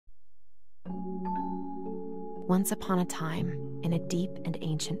Once upon a time, in a deep and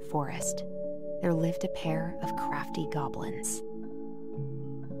ancient forest, there lived a pair of crafty goblins.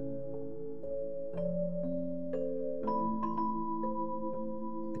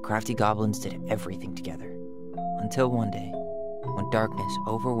 The crafty goblins did everything together, until one day, when darkness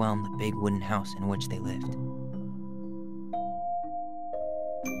overwhelmed the big wooden house in which they lived.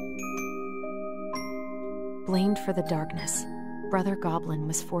 Blamed for the darkness, Brother Goblin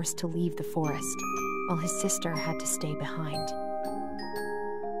was forced to leave the forest, while his sister had to stay behind.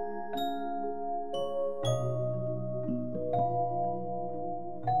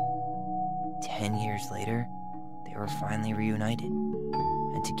 Years later, they were finally reunited,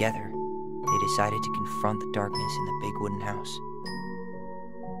 and together, they decided to confront the darkness in the big wooden house.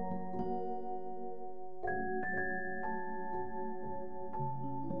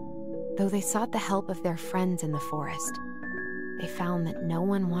 Though they sought the help of their friends in the forest, they found that no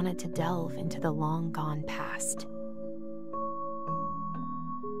one wanted to delve into the long-gone past.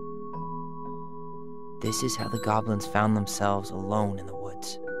 This is how the goblins found themselves alone in the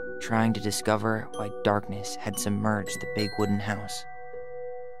woods, trying to discover why darkness had submerged the big wooden house.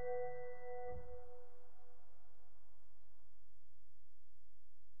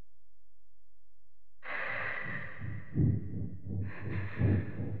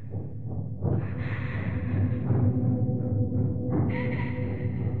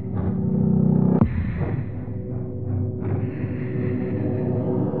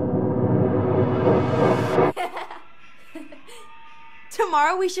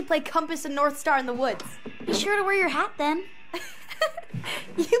 Tomorrow we should play Compass and North Star in the woods. Be sure to wear your hat then.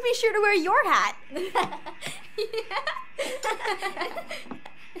 You be sure to wear your hat.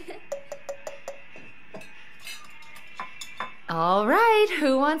 All right,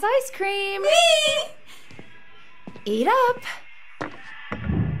 who wants ice cream? Me! Eat up.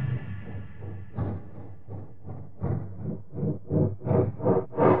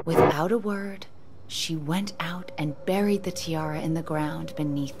 Without a word, she went out and buried the tiara in the ground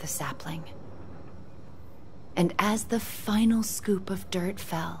beneath the sapling. And as the final scoop of dirt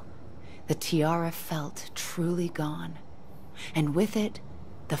fell, the tiara felt truly gone, and with it,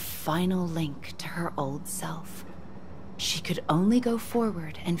 the final link to her old self. She could only go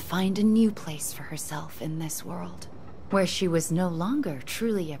forward and find a new place for herself in this world, where she was no longer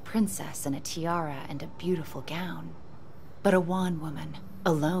truly a princess in a tiara and a beautiful gown, but a wan woman,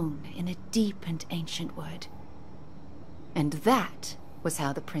 alone in a deep and ancient wood. And that was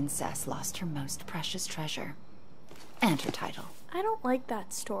how the princess lost her most precious treasure, and her title. I don't like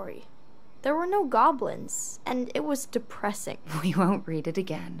that story. There were no goblins, and it was depressing. We won't read it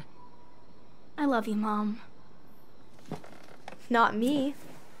again. I love you, Mom. Not me.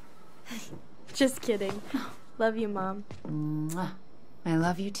 Just kidding. Love you, Mom. Mwah. I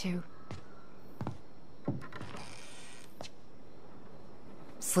love you too.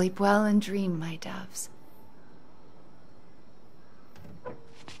 Sleep well and dream, my doves.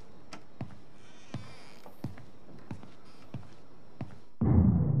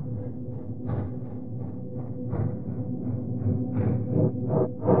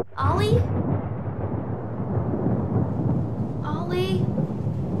 Ollie? Ollie?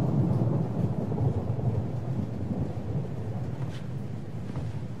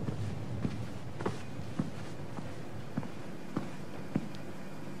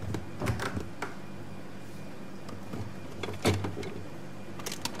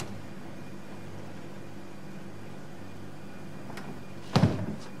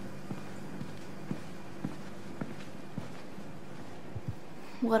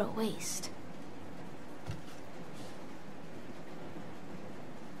 What a waste.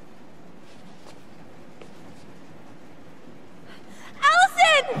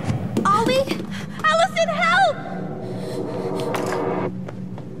 Allison! Ollie! Allison, help!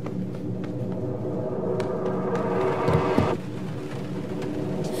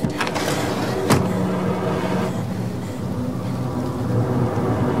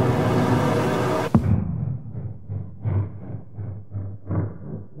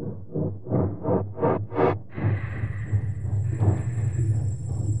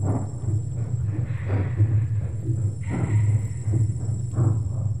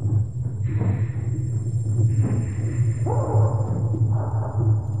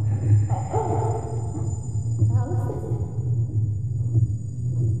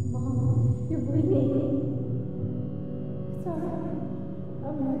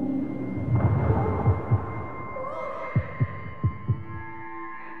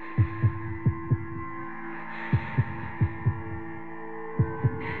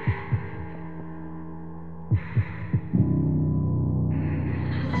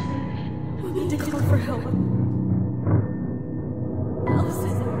 We need to call for help.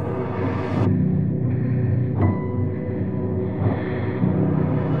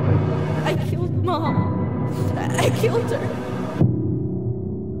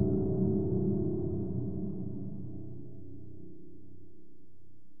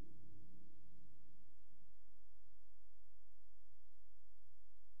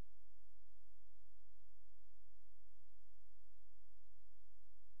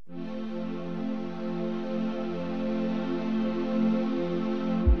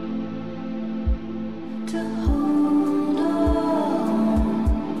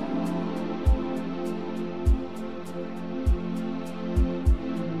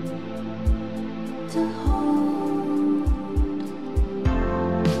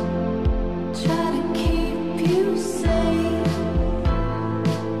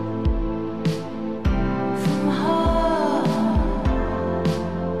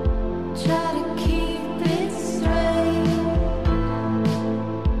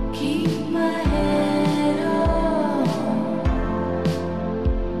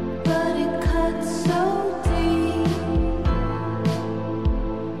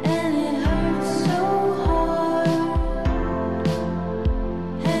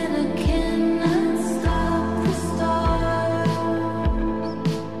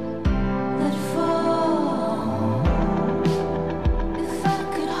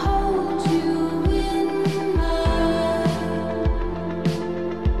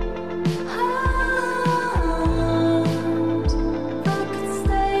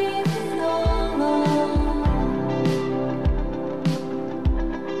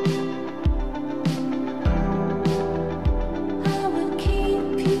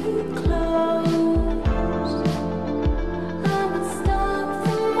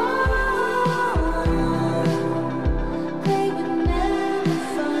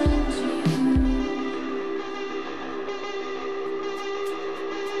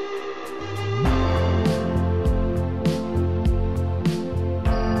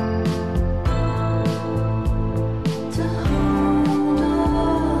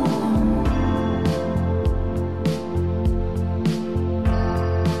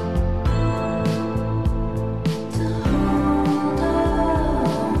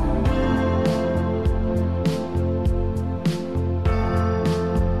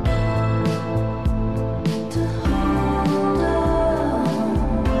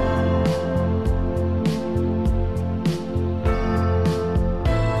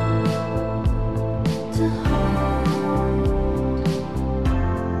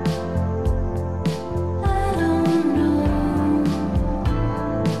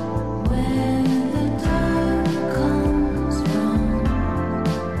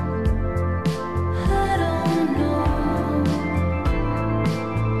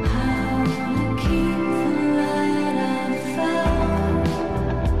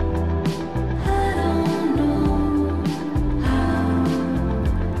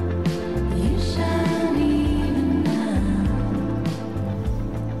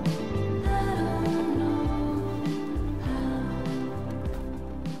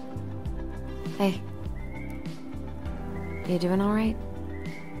 Hey. You doing all right?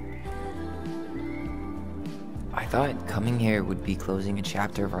 I thought coming here would be closing a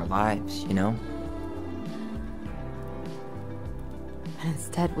chapter of our lives, you know? And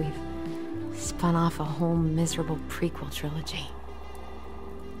instead, we've spun off a whole miserable prequel trilogy.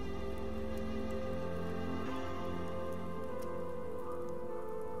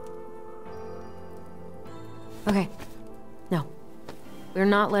 Okay. No. We're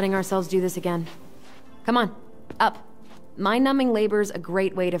not letting ourselves do this again. Come on. Up. Mind-numbing labor's a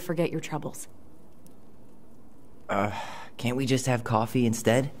great way to forget your troubles. Can't we just have coffee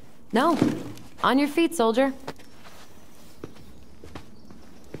instead? No. On your feet, soldier.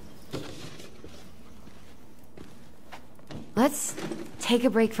 Let's take a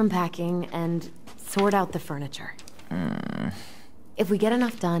break from packing and sort out the furniture. If we get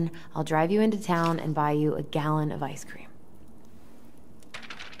enough done, I'll drive you into town and buy you a gallon of ice cream.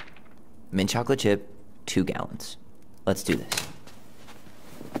 Mint chocolate chip, 2 gallons. Let's do this.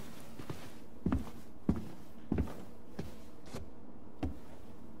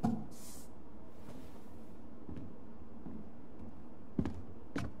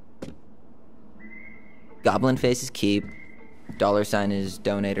 Goblin face is keep, $sign is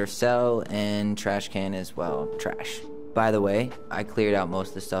donate or sell, and trash can is, well, trash. By the way, I cleared out most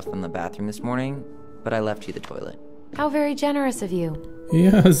of the stuff from the bathroom this morning, but I left you the toilet. How very generous of you.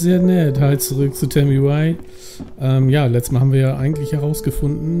 Ja, sehr nett. Halt zurück zu Tammy White. Ja, letztes Mal haben wir ja eigentlich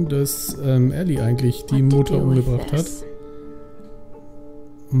herausgefunden, dass Ellie eigentlich die Mutter umgebracht hat.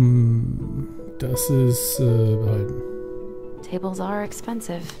 Das ist behalten. Tables are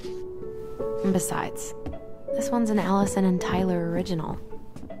expensive. And besides, this one's an Allison and Tyler original.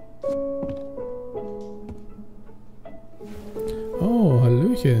 Oh,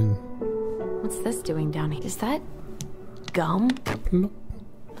 Hallöchen. What's this doing down here? Is that gum?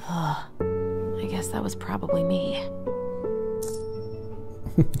 Ugh. I guess that was probably me.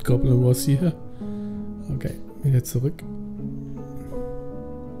 Goblin was hier. Okay, wieder zurück.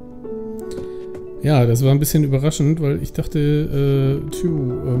 Ja, das war ein bisschen überraschend, weil ich dachte,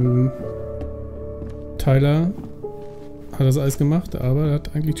 Tyler hat das alles gemacht, aber er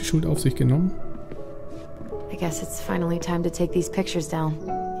hat eigentlich die Schuld auf sich genommen. I guess it's finally time to take these pictures down.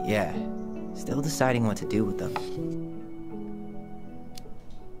 Yeah, Still deciding what to do with them.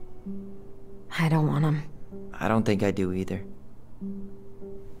 I don't want them. I don't think I do either.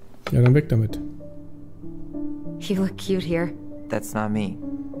 Ja, dann weg damit. You look cute here. That's not me.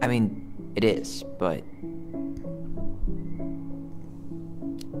 I mean, it is, but...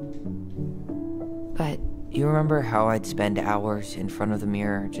 But You remember how I'd spend hours in front of the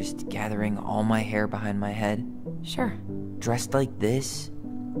mirror just gathering all my hair behind my head? sure. Dressed like this,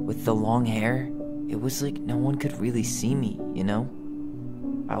 with the long hair, it was like no one could really see me, you know?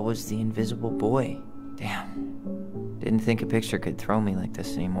 I was the invisible boy. Damn. Didn't think a picture could throw me like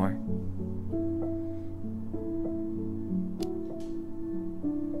this anymore.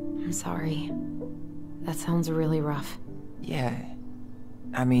 I'm sorry. That sounds really rough. Yeah.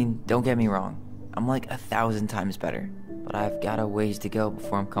 I mean, don't get me wrong. I'm like 1,000 times better. But I've got a ways to go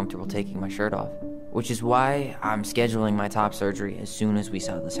before I'm comfortable taking my shirt off. Which is why I'm scheduling my top surgery as soon as we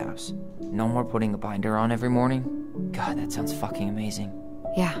sell this house. No more putting a binder on every morning. God, that sounds fucking amazing.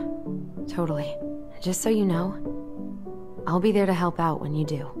 Yeah, totally. Just so you know, I'll be there to help out when you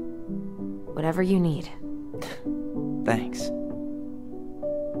do. Whatever you need. Thanks.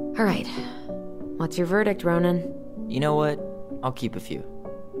 All right. What's your verdict, Ronan? You know what? I'll keep a few.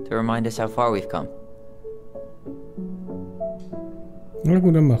 To remind us how far we've come. Na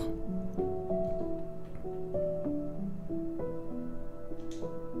gut, dann mach.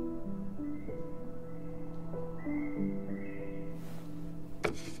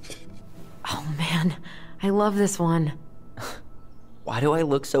 Oh man, I love this one. Why do I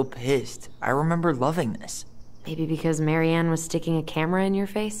look so pissed? I remember loving this. Maybe because Marianne was sticking a camera in your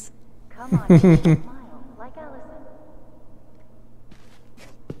face? Come on, smile, like Allison.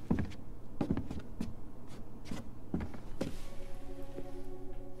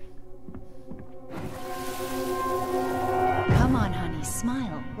 Come on, honey,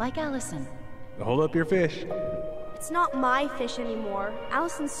 smile, like Allison. Hold up your fish. It's not my fish anymore.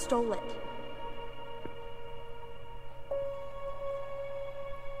 Allison stole it.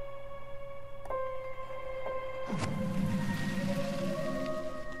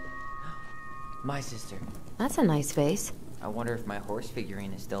 My sister. That's a nice face. I wonder if my horse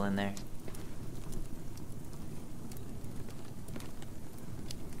figurine is still in there.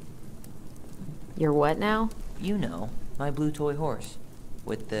 You're what now? You know, my blue toy horse.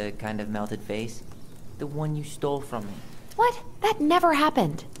 With the kind of melted face. The one you stole from me. What? That never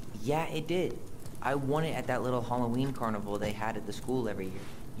happened. Yeah, it did. I won it at that little Halloween carnival they had at the school every year.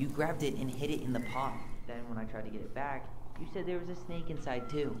 You grabbed it and hid it in the pot. Then when I tried to get it back, you said there was a snake inside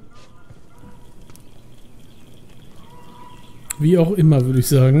too. Wie auch immer, würde ich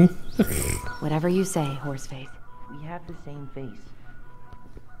sagen. Whatever you say, Horseface. We have the same face.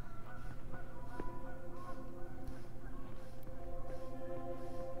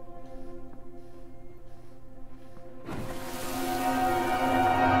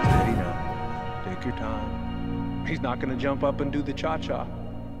 Steady now. Take your time. He's not gonna jump up and do the cha-cha.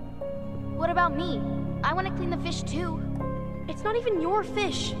 What about me? I want to clean the fish too. It's not even your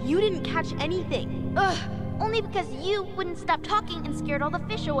fish. You didn't catch anything. Ugh, only because you wouldn't stop talking and scared all the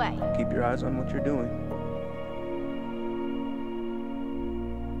fish away. Keep your eyes on what you're doing.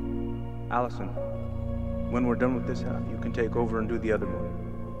 Allison, when we're done with this half, you can take over and do the other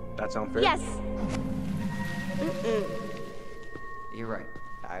one. That sound fair? Yes. You're right.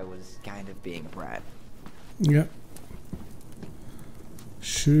 I was kind of being a brat. Ja.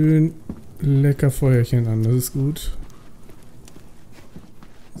 Schön lecker Feuerchen an, das ist gut.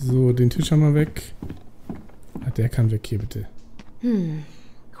 So, den Tisch haben wir weg. Ah, der kann weg hier, bitte.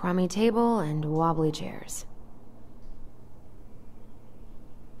 Crummy table and wobbly chairs.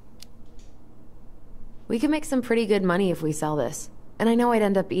 We could make some pretty good money if we sell this. And I know I'd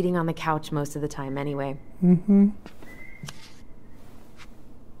end up eating on the couch most of the time anyway.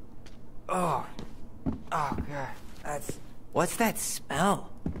 Oh, God. What's that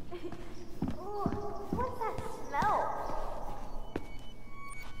smell? What's that smell?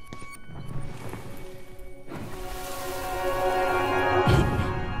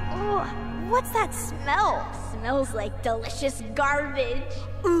 What's that smell? Smells like delicious garbage.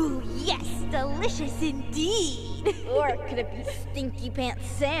 Ooh, yes, delicious indeed. Or could it be Stinky Pants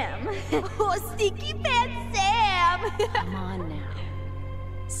Sam? Oh, Stinky Pants Sam! Come on now.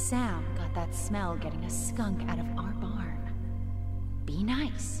 Sam got that smell getting a skunk out of our barn. Be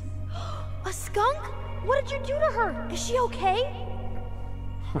nice. A skunk? What did you do to her? Is she okay?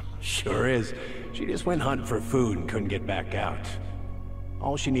 Sure is. She just went hunting for food and couldn't get back out.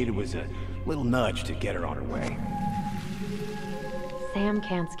 All she needed was a little nudge to get her on her way. Sam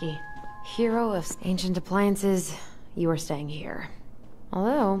Kansky, hero of ancient appliances, you are staying here.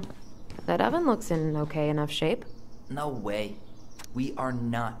 Although, That oven looks in okay enough shape. No way. We are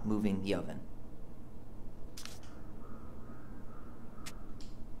not moving the oven.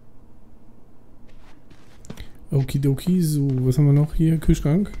 Okidoki, so, was haben wir noch hier?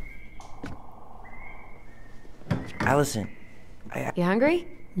 Kühlschrank. Allison, You hungry?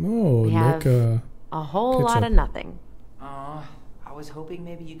 Oh, We have lecker. a whole Ketchup. lot of nothing. I was hoping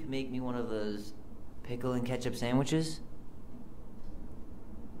maybe you could make me one of those pickle and ketchup sandwiches.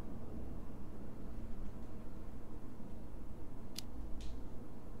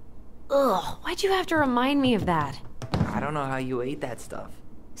 Ugh, why'd you have to remind me of that? I don't know how you ate that stuff.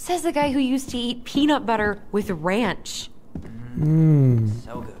 Says the guy who used to eat peanut butter with ranch.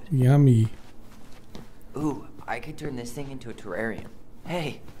 So good. Yummy. Ooh, I could turn this thing into a terrarium.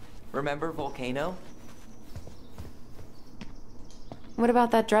 Hey, remember Volcano? What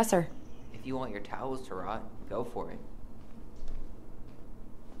about that dresser? If you want your towels to rot, go for it.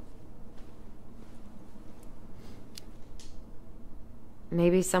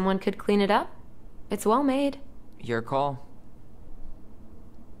 Maybe someone could clean it up? It's well made. Your call.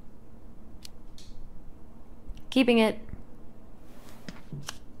 Keeping it.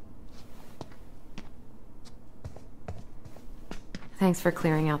 Thanks for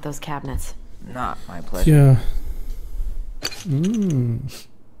clearing out those cabinets. Not my pleasure. Tja.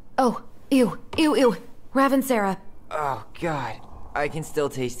 Oh, ew, ew, ew. Rav and Sarah. Oh, God. I can still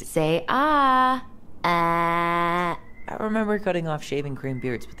taste it. Say ah. Ah. I remember cutting off shaving cream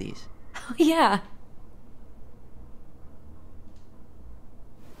beards with these. Oh, yeah.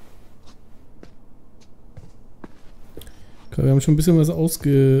 Okay, wir haben schon ein bisschen was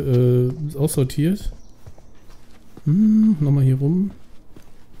aussortiert. Nochmal hier rum.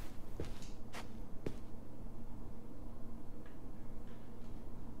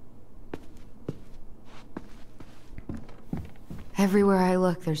 Everywhere I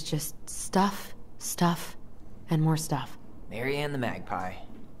look, there's just stuff, stuff, and more stuff. Marianne the Magpie.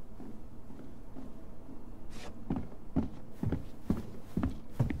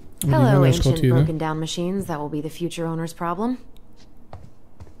 Und die Hello, Wanderschrott ancient hier, ne? broken down machines that will be the future owner's problem.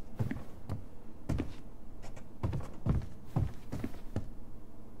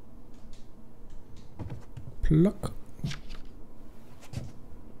 Plock.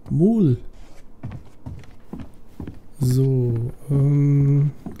 Mul. So,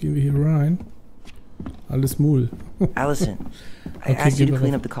 gehen wir hier rein. Alles Mul. Allison, I Okay, asked you gehen to wir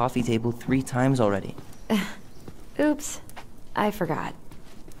clean rauf. up the coffee table 3 times already. Oops, I forgot.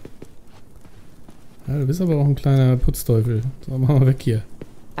 Ja, du bist aber auch ein kleiner Putzteufel. So, machen wir weg hier.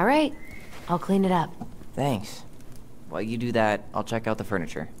 All right, I'll clean it up. Thanks. While you do that, I'll check out the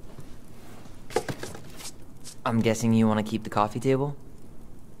furniture. I'm guessing you want to keep the coffee table?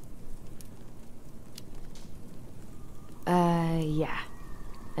 Yeah.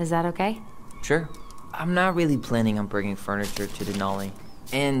 Is that okay? Sure. I'm not really planning on bringing furniture to Denali.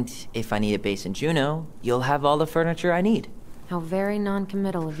 And if I need a base in Juneau, you'll have all the furniture I need. How very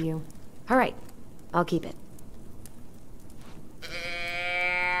non-committal of you. All right, I'll keep it.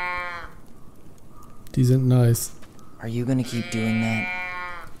 Die sind nice. Are you gonna keep doing that?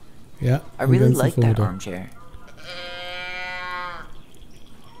 Ja, I den really ganzen like that Vormittag. armchair.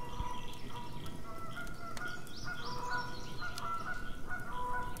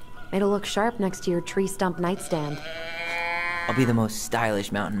 It'll look sharp next to your tree stump nightstand. I'll be the most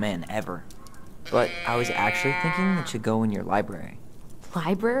stylish mountain man ever. But I was actually thinking it should go in your library.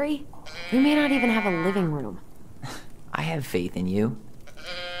 Library? We may not even have a living room. I have faith in you.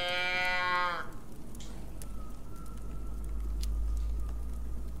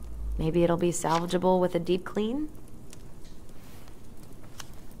 Maybe it'll be salvageable with a deep clean?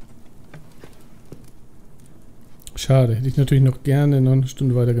 Schade, hätte ich natürlich noch gerne noch eine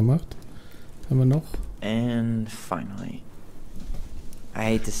Stunde weiter gemacht. Haben wir noch? And finally, I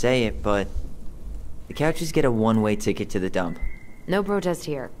hate to say it, but the couches get a one-way ticket to the dump. No protest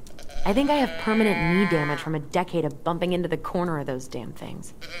here. I think I have permanent knee damage from a decade of bumping into the corner of those damn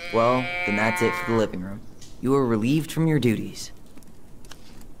things. Well, then that's it for the living room. You are relieved from your duties.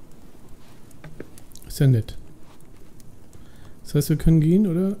 Ist ja nett. Das heißt, wir können gehen,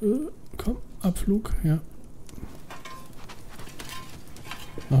 oder? Komm, Abflug, ja.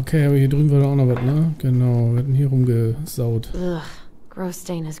 Okay, aber hier drüben war da auch noch was, ne? Genau, wir hatten hier rumgesaut. Ugh, gross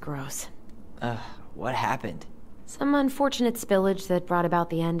stain is gross. What happened? Some unfortunate spillage that brought about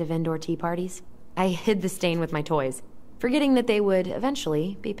the end of indoor tea parties. I hid the stain with my toys, forgetting that they would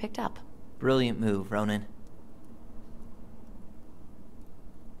eventually be picked up. Brilliant move, Ronan.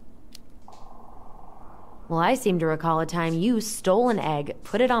 Well, I seem to recall a time you stole an egg,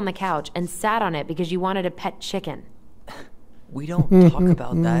 put it on the couch, and sat on it because you wanted a pet chicken. We don't talk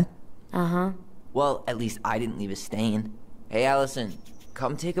about that. Uh-huh. Well, at least I didn't leave a stain. Hey, Allison,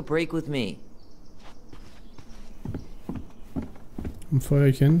 come take a break with me. Ein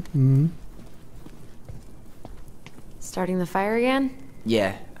Feuerchen. Mhm. Starting the fire again?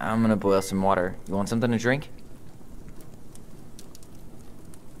 Yeah, I'm gonna boil some water. You want something to drink?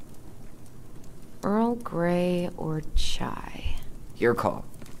 Earl Grey or chai? Your call.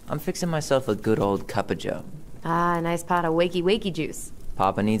 I'm fixing myself a good old cup of joe. Ah, a nice pot of wakey juice.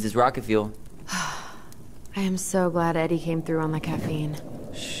 Papa needs his rocket fuel. I am so glad Eddie came through on the caffeine.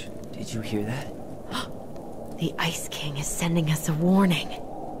 Shh, did you hear that? The Ice King is sending us a warning.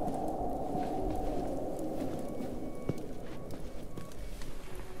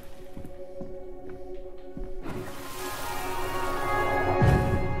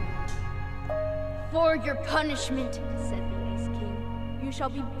 For your punishment, said the Ice King, you shall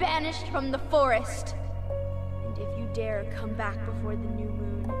be banished from the forest. And if you dare come back before the new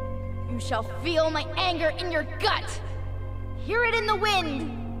moon, you shall feel my anger in your gut. Hear it in the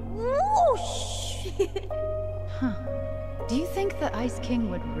wind. Whoosh! Do you think the Ice King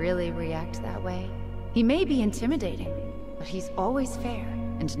would really react that way? He may be intimidating, but he's always fair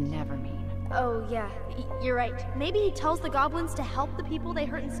and never mean. Oh, yeah, you're right. Maybe he tells the goblins to help the people they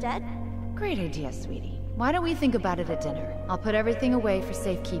hurt instead? Great idea, sweetie. Why don't we think about it at dinner? I'll put everything away for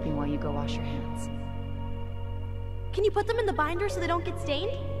safekeeping while you go wash your hands. Can you put them in the binder so they don't get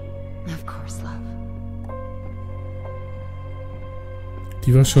stained? Of course, love.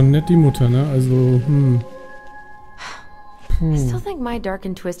 Die war schon nett, die Mutter, ne? Also, I still think my dark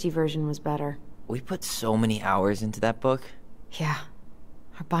and twisty version was better. We put so many hours into that book. Yeah.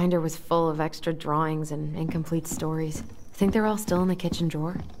 Our binder was full of extra drawings and incomplete stories. Think they're all still in the kitchen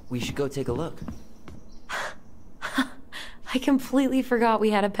drawer? We should go take a look. I completely forgot we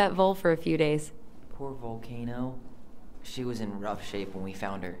had a pet vole for a few days. Poor Volcano. She was in rough shape when we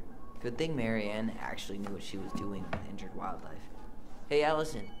found her. Good thing Marianne actually knew what she was doing with injured wildlife. Hey,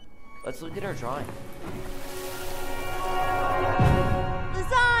 Allison, let's look at our drawing.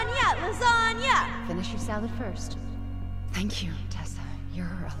 Lasagna! Lasagna! Finish your salad first. Thank you, Tessa. You're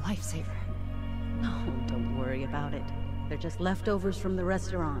a lifesaver. Oh, don't worry about it. They're just leftovers from the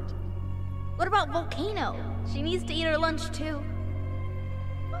restaurant. What about Volcano? She needs to eat her lunch too.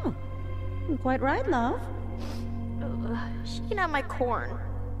 Oh, quite right, love. She can have my corn.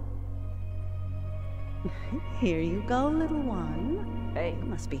 Here you go, little one. Hey, You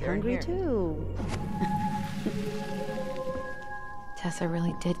must be you're in hungry here. too. Tessa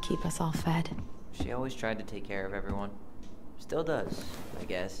really did keep us all fed. She always tried to take care of everyone. Still does, I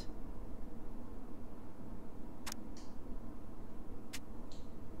guess.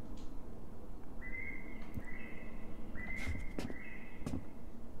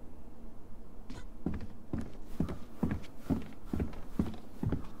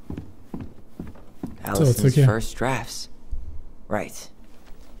 Allison's okay. first drafts. Right.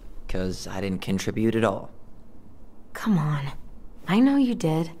 Because I didn't contribute at all. Come on. I know you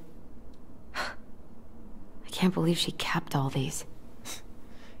did. I can't believe she kept all these.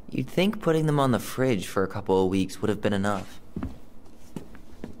 You'd think putting them on the fridge for a couple of weeks would have been enough.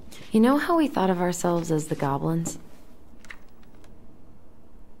 You know how we thought of ourselves as the goblins?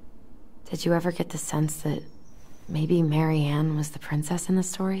 Did you ever get the sense that maybe Marianne was the princess in the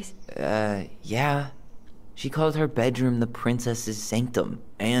stories? Yeah. She called her bedroom the princess's sanctum,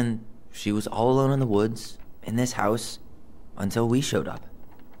 and she was all alone in the woods, in this house, until we showed up.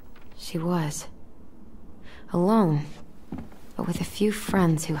 She was. Alone, but with a few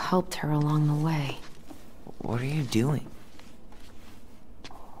friends who helped her along the way. What are you doing?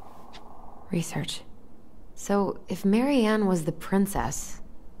 Research. So, if Marianne was the princess,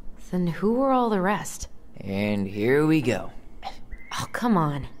 then who were all the rest? And here we go. Oh, come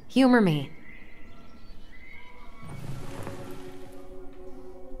on. Humor me.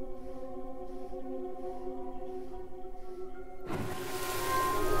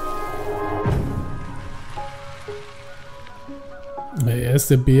 Er ist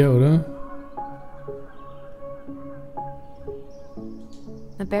der Bär, oder?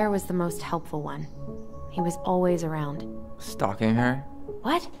 The bear was the most helpful one. He was always around. Stalking her?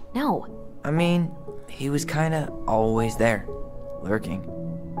 What? No. I mean, he was kinda always there, lurking.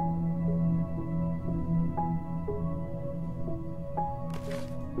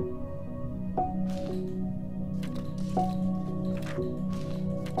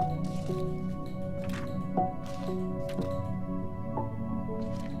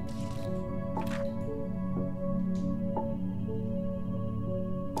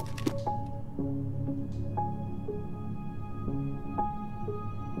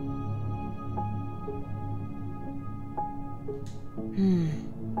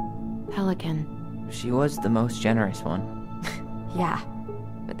 Pelican. She was the most generous one. Yeah,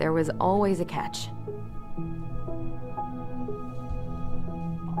 but there was always a catch.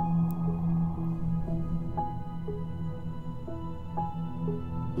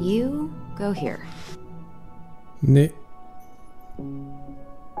 You go here. Nee.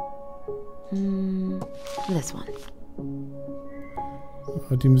 This one.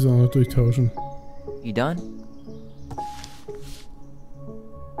 Ah, die müssen wir auch noch durchtauschen. You done?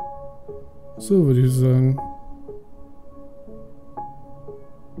 So würde ich sagen.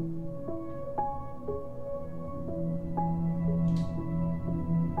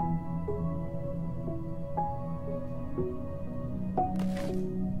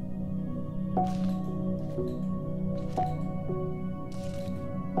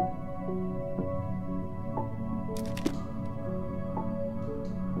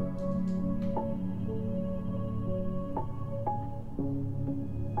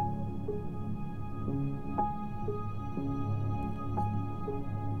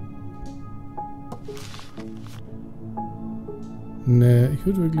 Nee, ich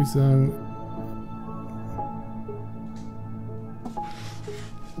würde wirklich sagen...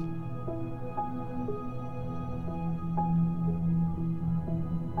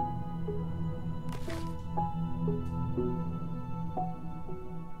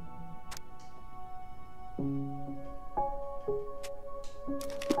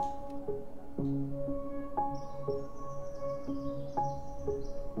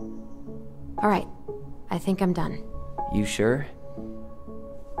 All right, I think I'm done. You sure?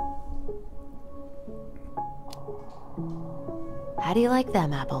 How do you like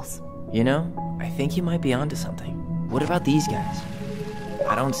them apples? You know, I think you might be onto something. What about these guys?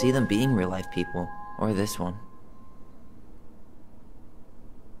 I don't see them being real-life people. Or this one.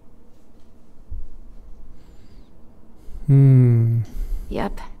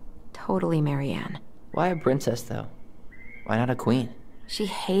 Yep, totally Marianne. Why a princess, though? Why not a queen? She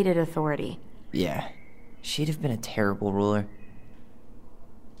hated authority. Yeah, she'd have been a terrible ruler.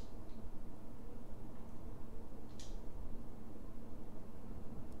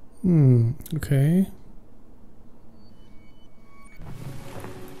 Okay.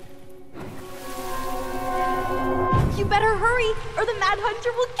 You better hurry, or the Mad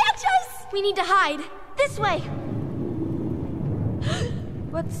Hunter will catch us! We need to hide. This way!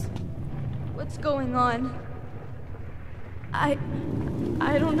 What's going on? I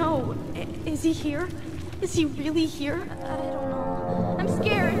don't know. Is he here? Is he really here? I don't know. I'm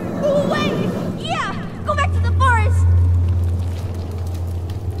scared. Go away! Yeah! Go back to the forest!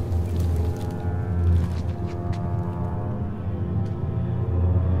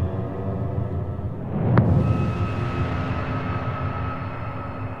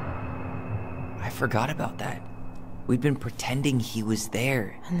 I forgot about that. We'd been pretending he was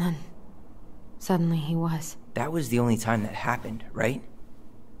there. And then, suddenly he was. That was the only time that happened, right?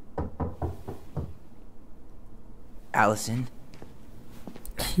 Allison?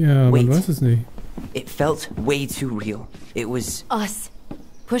 Ja, Wait. man weiß es nicht. It felt way too real. It was... Us.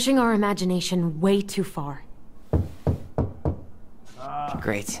 Pushing our imagination way too far.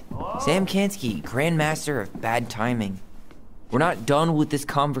 Great. Sam Kansky, Grandmaster of Bad Timing. We're not done with this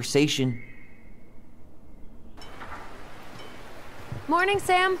conversation. Morning,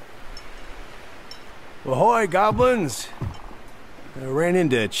 Sam. Ahoy, goblins! I ran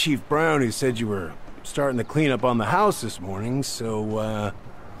into Chief Brown, who said you were starting to clean up on the house this morning, so,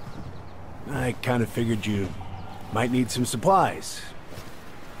 I kind of figured you might need some supplies.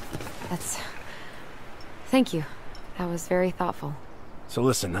 Thank you. That was very thoughtful. So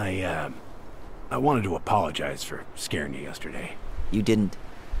listen, I wanted to apologize for scaring you yesterday. You didn't.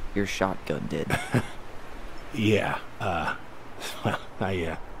 Your shotgun did. Yeah, well,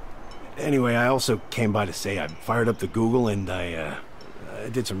 anyway, I also came by to say I fired up the Google and I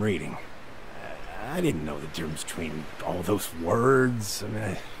did some reading. I didn't know the difference between all those words. I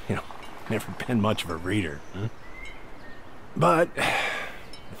mean, never been much of a reader. Huh? But I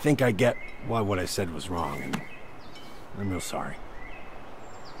think I get why what I said was wrong, and I'm real sorry.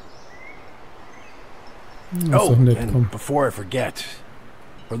 Oh, and before I forget,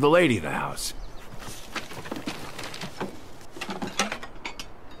 for the lady of the house.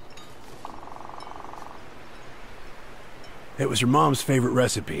 It was your mom's favorite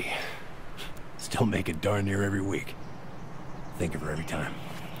recipe. Still make it darn near every week. Think of her every time.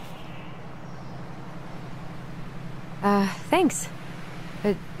 Thanks.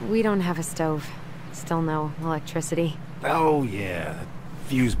 But we don't have a stove. Still no electricity. Oh, yeah. The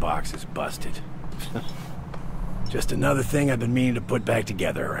fuse box is busted. Just another thing I've been meaning to put back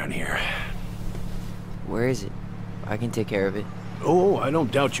together around here. Where is it? I can take care of it. Oh, I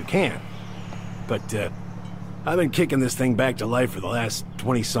don't doubt you can. but I've been kicking this thing back to life for the last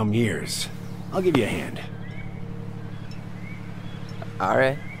 20-some years. I'll give you a hand. All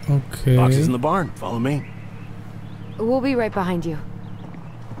right. Okay. Boxes in the barn. Follow me. We'll be right behind you.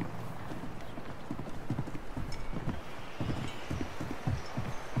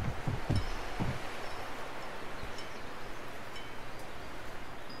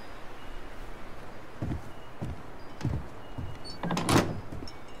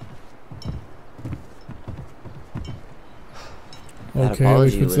 That Okay,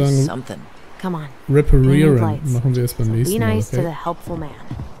 apology ich würde was sagen, something. Come on. reparieren machen wir erst beim nächsten Be Mal, nice to the okay? helpful man.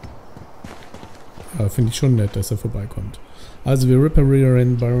 Ja, finde ich schon nett, dass er vorbeikommt. Also wir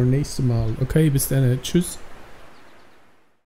reparieren beim nächsten Mal. Okay, bis dann. Tschüss.